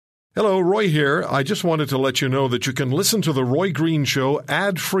Hello, Roy here. I just wanted to let you know that you can listen to The Roy Green Show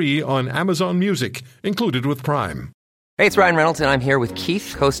ad-free on Amazon Music, included with Prime. Hey, it's Ryan Reynolds, and I'm here with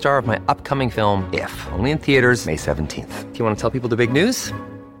Keith, co-star of my upcoming film, If, only in theaters May 17th. Do you want to tell people the big news?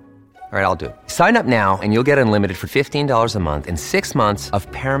 All right, I'll do it. Sign up now and you'll get unlimited for $15 a month and 6 months of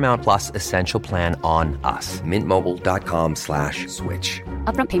Paramount Plus Essential Plan on us. MintMobile.com/switch.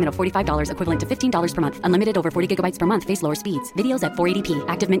 Upfront payment of $45 equivalent to $15 per month. Unlimited over 40 gigabytes per month. Face lower speeds. Videos at 480p.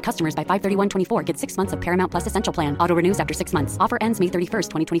 Active Mint customers by 531.24 get 6 months of Paramount Plus Essential Plan. Auto renews after 6 months. Offer ends May 31st,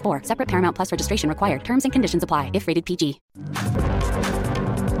 2024. Separate Paramount Plus registration required. Terms and conditions apply if rated PG.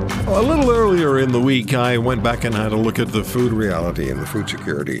 A little earlier in the week, I went back and had a look at the food reality and the food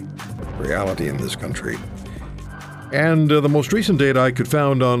security reality in this country. And the most recent data I could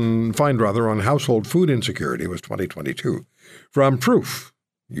find on household food insecurity was 2022 from Prof,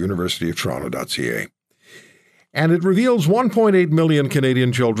 University of Toronto.ca. And it reveals 1.8 million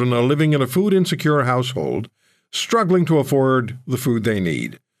Canadian children are living in a food insecure household, struggling to afford the food they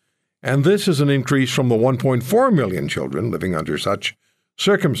need. And this is an increase from the 1.4 million children living under such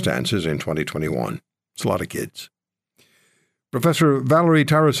circumstances in 2021. It's a lot of kids. Professor Valerie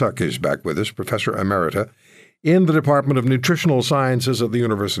Tarasuk is back with us, Professor Emerita, in the Department of Nutritional Sciences at the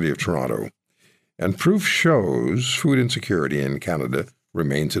University of Toronto. And proof shows food insecurity in Canada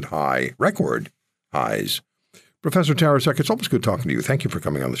remains at record highs. Professor Tarasuk, it's always good talking to you. Thank you for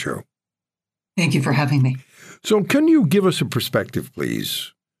coming on the show. Thank you for having me. So can you give us a perspective,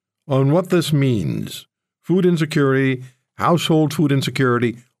 please, on what this means? Food insecurity, household food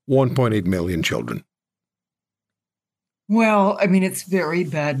insecurity, 1.8 million children. Well, I mean, it's very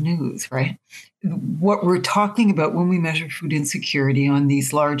bad news, right? What we're talking about when we measure food insecurity on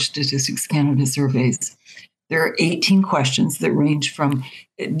these large Statistics Canada surveys, there are 18 questions that range from,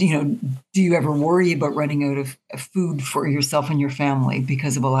 do you ever worry about running out of food for yourself and your family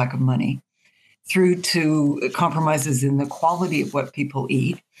because of a lack of money, through to compromises in the quality of what people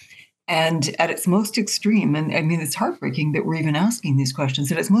eat. And at its most extreme, and I mean, it's heartbreaking that we're even asking these questions,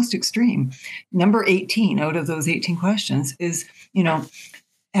 at its most extreme, number 18 out of those 18 questions is,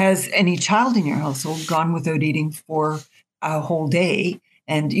 has any child in your household gone without eating for a whole day?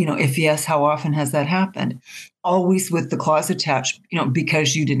 And, if yes, how often has that happened? Always with the clause attached,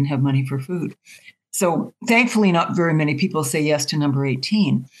 because you didn't have money for food. So thankfully, not very many people say yes to number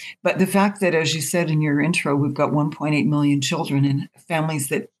 18. But the fact that, as you said in your intro, we've got 1.8 million children in families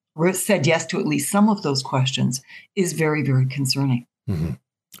that said yes to at least some of those questions is very, very concerning. Mm-hmm.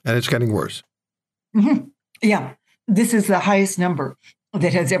 And it's getting worse. Mm-hmm. Yeah. This is the highest number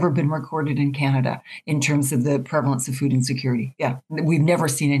that has ever been recorded in Canada in terms of the prevalence of food insecurity. Yeah. We've never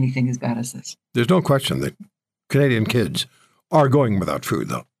seen anything as bad as this. There's no question that Canadian kids are going without food,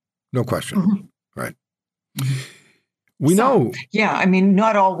 though. No question. Mm-hmm. Right. Mm-hmm. We know. Yeah. I mean,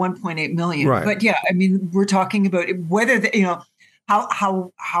 not all 1.8 million. Right. But yeah, I mean, we're talking about whether,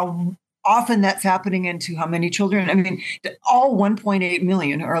 how often that's happening and to how many children. I mean, all 1.8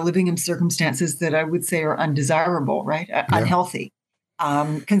 million are living in circumstances that I would say are undesirable, right? Yeah. Unhealthy,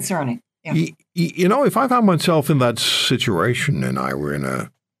 concerning. Yeah. If I found myself in that situation and I were in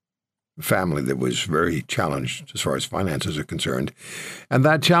a family that was very challenged as far as finances are concerned, and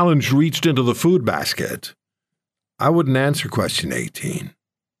that challenge reached into the food basket, I wouldn't answer question 18.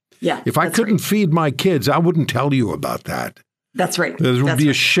 Yeah. If I couldn't feed my kids, I wouldn't tell you about that. That's right. There would be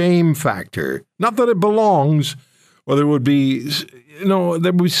a shame factor. Not that it belongs, or there would be, there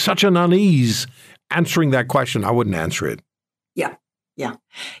would be such an unease answering that question. I wouldn't answer it. Yeah. Yeah.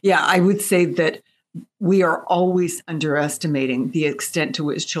 Yeah. I would say that we are always underestimating the extent to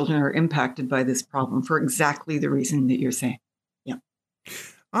which children are impacted by this problem for exactly the reason that you're saying. Yeah.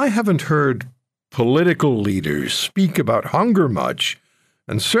 I haven't heard political leaders speak about hunger much,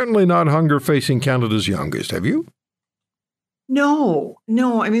 and certainly not hunger facing Canada's youngest. Have you? No.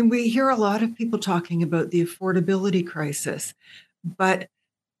 I mean, we hear a lot of people talking about the affordability crisis, but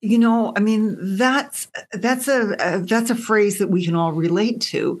I mean, that's a phrase that we can all relate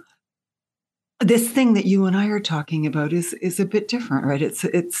to. This thing that you and I are talking about is a bit different, right? It's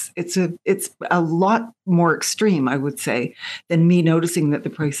a lot more extreme, I would say, than me noticing that the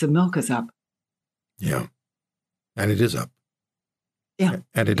price of milk is up. Yeah, and it is up. Yeah,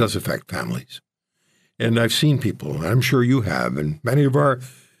 and it does affect families. And I've seen people, and I'm sure you have, and many of our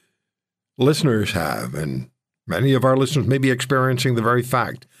listeners have, and many of our listeners may be experiencing the very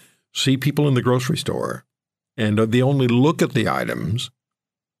fact, see people in the grocery store, and they only look at the items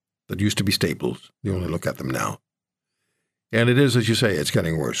that used to be staples. They only look at them now. And it is, as you say, it's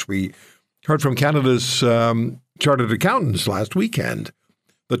getting worse. We heard from Canada's chartered accountants last weekend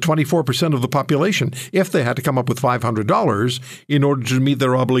the 24% of the population. If they had to come up with $500 in order to meet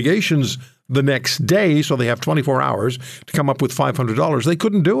their obligations the next day, so they have 24 hours to come up with $500, they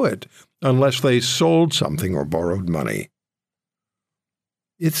couldn't do it unless they sold something or borrowed money.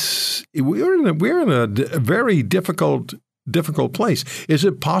 We're in a very difficult place. Is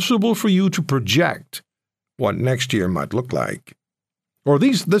it possible for you to project what next year might look like, or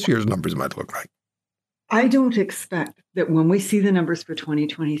this year's numbers might look like? I don't expect that when we see the numbers for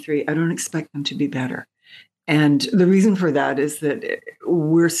 2023, I don't expect them to be better. And the reason for that is that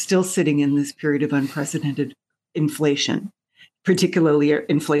we're still sitting in this period of unprecedented inflation, particularly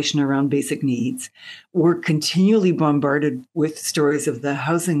inflation around basic needs. We're continually bombarded with stories of the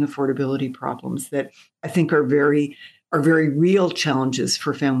housing affordability problems that I think are very real challenges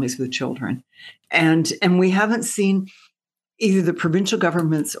for families with children. And we haven't seen either the provincial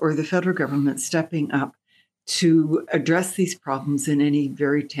governments or the federal government stepping up to address these problems in any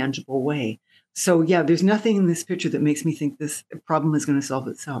very tangible way. So, yeah, there's nothing in this picture that makes me think this problem is going to solve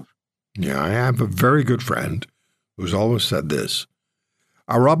itself. Yeah, I have a very good friend who's always said this: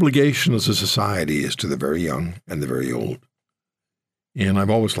 our obligation as a society is to the very young and the very old. And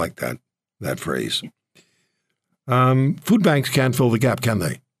I've always liked that phrase. Food banks can't fill the gap, can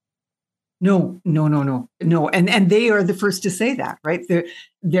they? No. And they are the first to say that, right?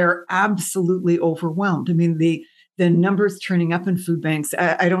 They're absolutely overwhelmed. I mean, the numbers turning up in food banks,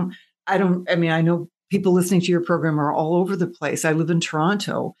 I know people listening to your program are all over the place. I live in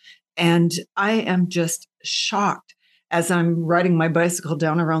Toronto, and I am just shocked as I'm riding my bicycle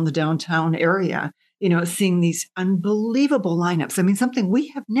down around the downtown area, seeing these unbelievable lineups. I mean, something we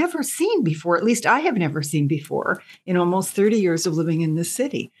have never seen before, at least I have never seen before in almost 30 years of living in this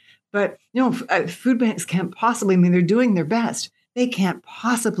city. But, food banks can't possibly, they're doing their best. They can't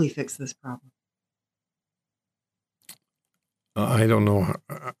possibly fix this problem. I don't know.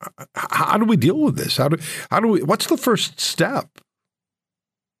 How do we deal with this? How do we, what's the first step?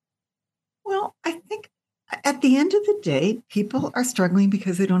 Well, I think at the end of the day, people are struggling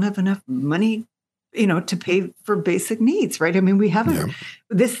because they don't have enough money, to pay for basic needs, right? We haven't,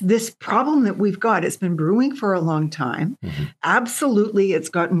 this problem that we've got, it's been brewing for a long time. Mm-hmm. Absolutely. It's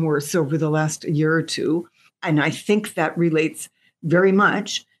gotten worse over the last year or two. And I think that relates very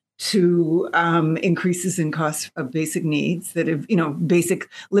much to increases in costs of basic needs that have, basic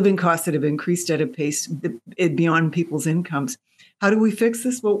living costs that have increased at a pace beyond people's incomes. How do we fix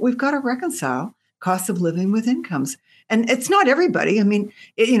this? Well, we've got to reconcile costs of living with incomes. And it's not everybody.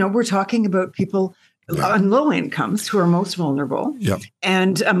 We're talking about people on low incomes who are most vulnerable. Yep.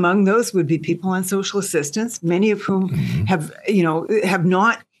 And among those would be people on social assistance, many of whom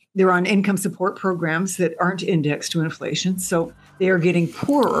they're on income support programs that aren't indexed to inflation. So they are getting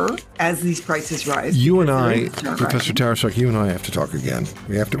poorer as these prices rise. You and I, Professor Tarasuk, you and I have to talk again.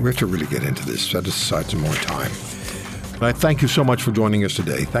 We have to really get into this, set aside some more time. But I thank you so much for joining us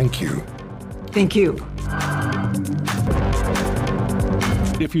today. Thank you. Thank you.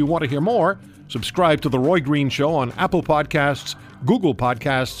 If you want to hear more, subscribe to The Roy Green Show on Apple Podcasts, Google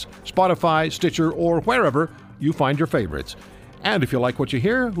Podcasts, Spotify, Stitcher, or wherever you find your favorites. And if you like what you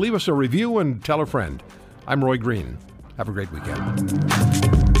hear, leave us a review and tell a friend. I'm Roy Green. Have a great weekend.